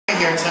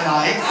here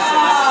tonight.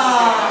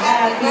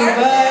 Happy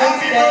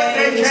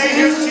birthday, Kay,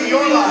 here's to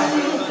your life.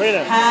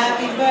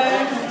 Happy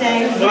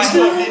birthday.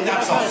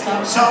 That's all.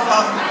 So,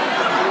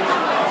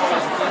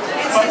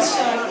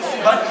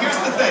 but here's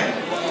the thing.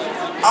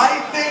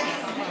 I think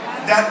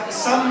that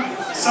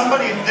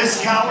somebody of this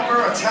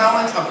caliber, a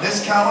talent of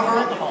this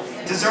caliber,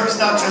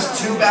 deserves not just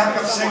 2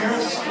 backup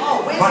singers,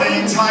 but an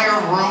entire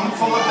room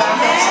full of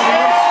backup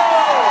singers.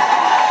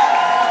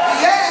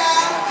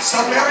 Yeah!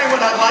 So Mary,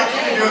 what I'd like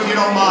you to do, if you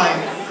don't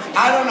mind,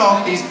 I don't know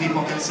if these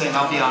people can sing,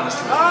 I'll be honest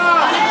with you.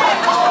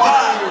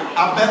 But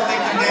I bet they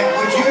can dance.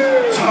 Would you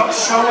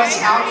show us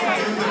how to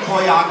do the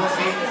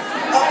choreography?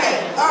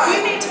 Okay, alright.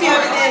 You need to be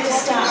over there to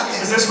start.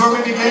 Is this where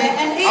we begin?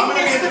 And I'm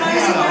going to be at the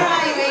piano.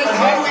 But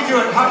how do we do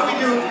it? How do we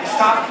do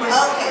stop, please?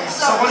 Okay,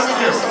 so what do we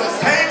do?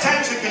 Pay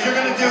attention, because you're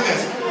going to do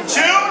this.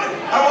 June,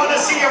 I want to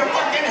see your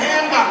fucking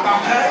hand up,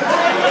 okay?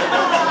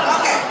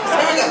 Okay,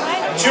 here we go.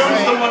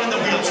 June's the one in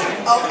the wheelchair.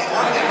 Okay,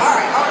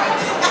 alright.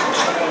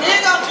 Here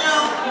you go,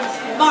 June.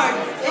 Mark,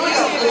 here we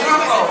go. The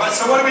drum roll.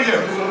 So what do we do?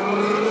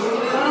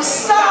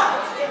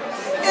 Stop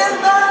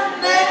in the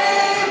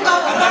name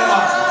of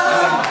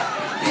love.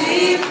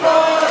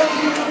 Before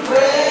you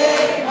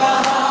break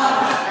my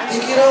heart,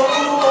 think it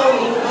over.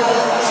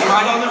 See,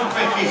 right on the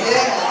Vicky.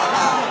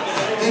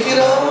 Yeah. Think it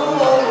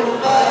over.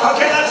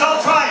 Okay, let's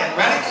all try it.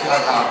 Ready?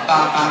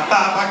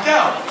 Go.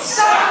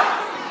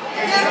 Stop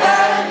in the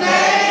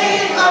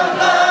name of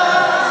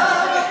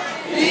love.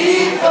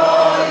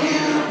 Before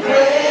you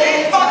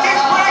break my heart. Be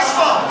fucking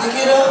graceful. Think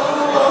it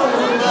over.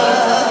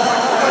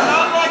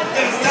 Not like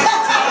this.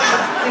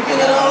 Think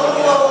it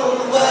over.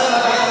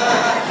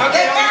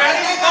 Okay, are we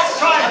ready? Let's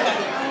try it.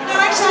 No,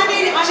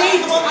 actually, I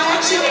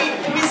actually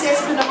need Miss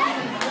Espinal.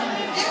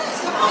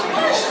 Yes, come on,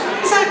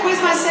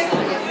 where's my second?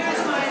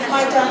 Where's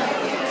my done?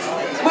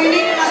 We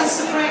need another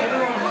supreme.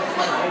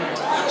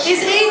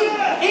 Is Eden?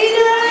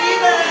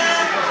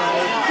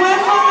 Where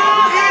from?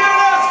 Eden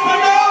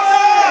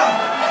Espinosa!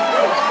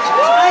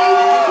 Are you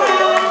in the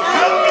crowd?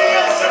 Come be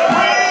a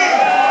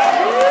supreme!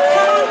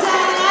 Come on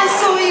down, I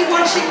saw you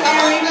watching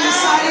Mary on the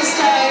side of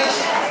stage.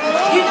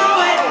 You know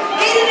it.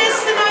 Eden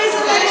Espinosa,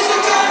 ladies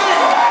and gentlemen.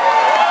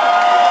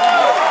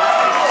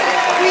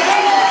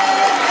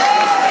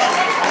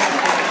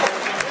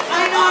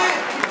 I know.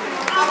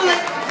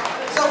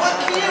 So what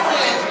can you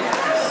win?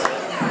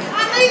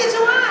 Neither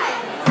do I.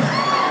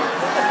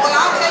 Well,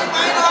 I'll take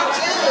mine off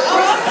too.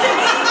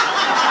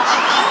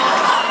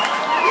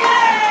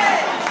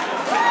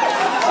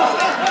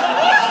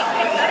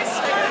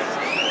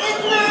 In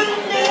the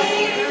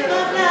name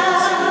of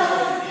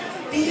love,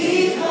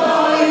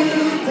 before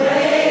you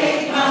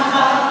break my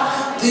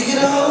heart, think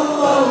it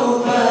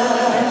over.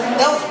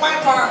 That was my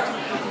part.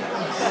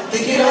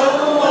 Think it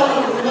over.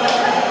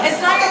 It's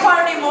not your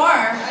part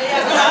anymore.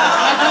 It's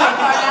my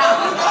part now.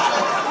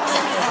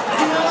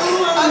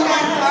 I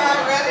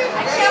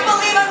can't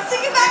believe I'm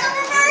singing back up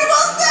for Mary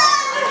Wilson!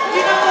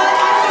 You know what?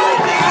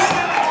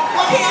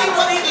 I can't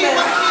believe this.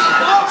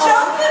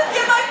 Joseph,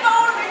 get my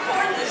phone and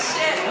record this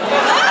shit.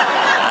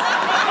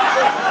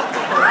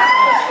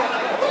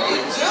 What are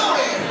you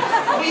doing?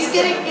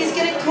 He's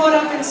getting caught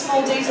up in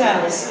small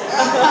details.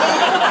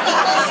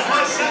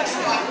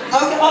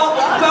 Okay,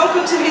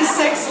 welcome to his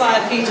sex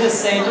life, he just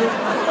said.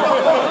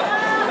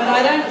 But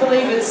I don't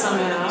believe it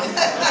somehow.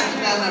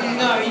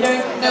 No, you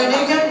don't. No,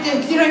 you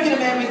don't get a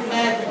man with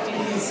mad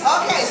views.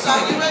 Okay, so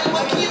are you ready?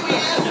 What key we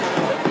in?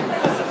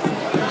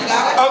 You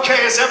got it? Okay,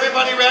 is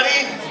everybody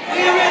ready?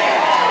 We are ready.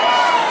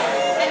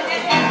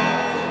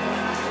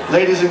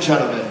 Ladies and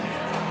gentlemen,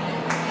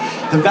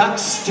 the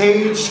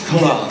backstage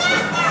club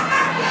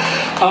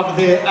of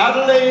the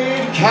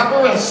Adelaide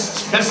Cabaret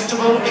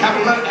Festival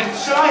Cabaret.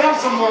 Should I have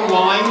some more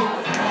wine?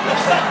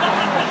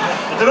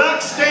 The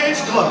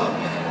backstage club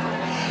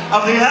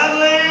of the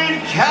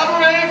Adelaide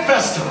Cabaret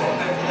Festival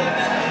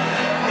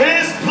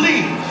is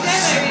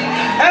pleased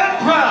and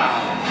proud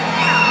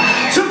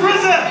to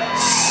present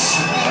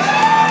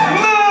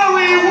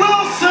Mary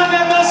Wilson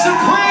and the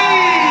Supreme.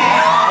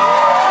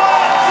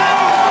 1, 2,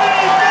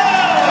 3, go!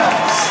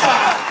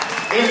 Stop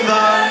in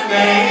the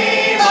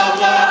name of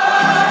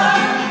love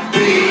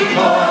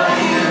before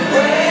you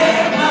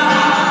break my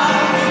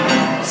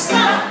heart.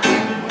 Stop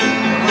in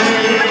the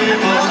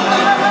name of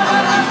love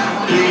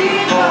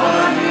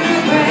before you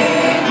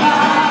break my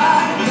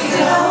heart. Think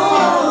it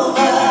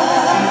over.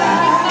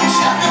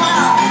 Shut them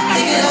out.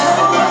 Think it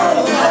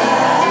over.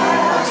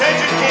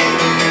 Change it, King.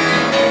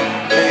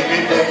 Baby,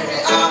 baby,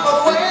 I'm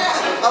aware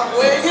of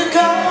where you're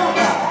going.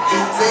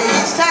 So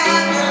each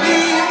time you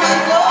leave my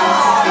door,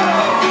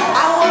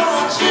 I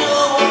want you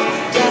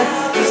down.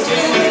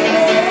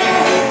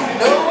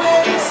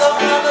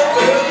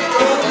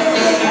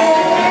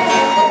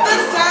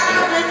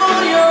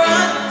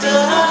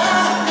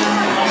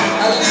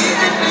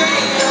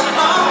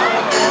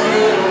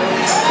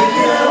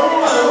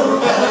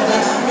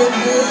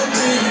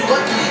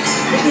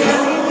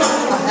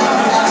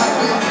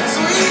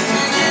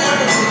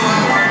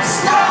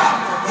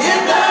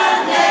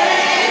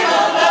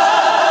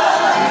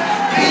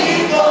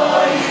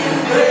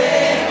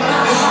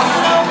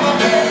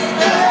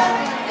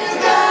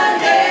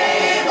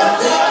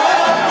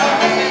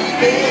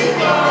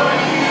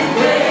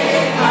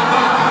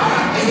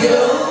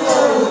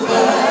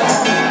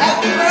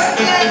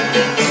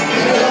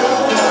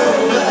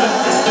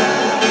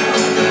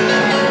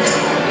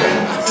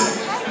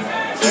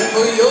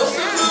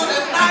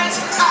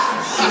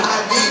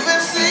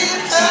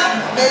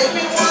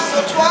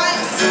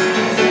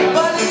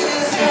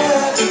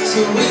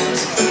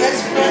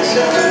 But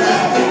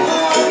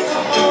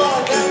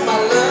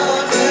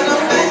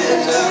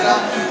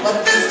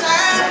this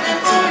time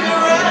before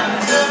your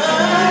answer,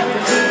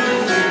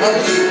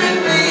 leaving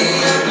me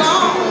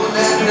alone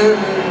and hurt.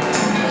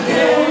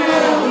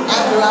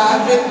 After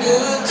I've been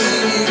good to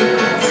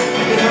you.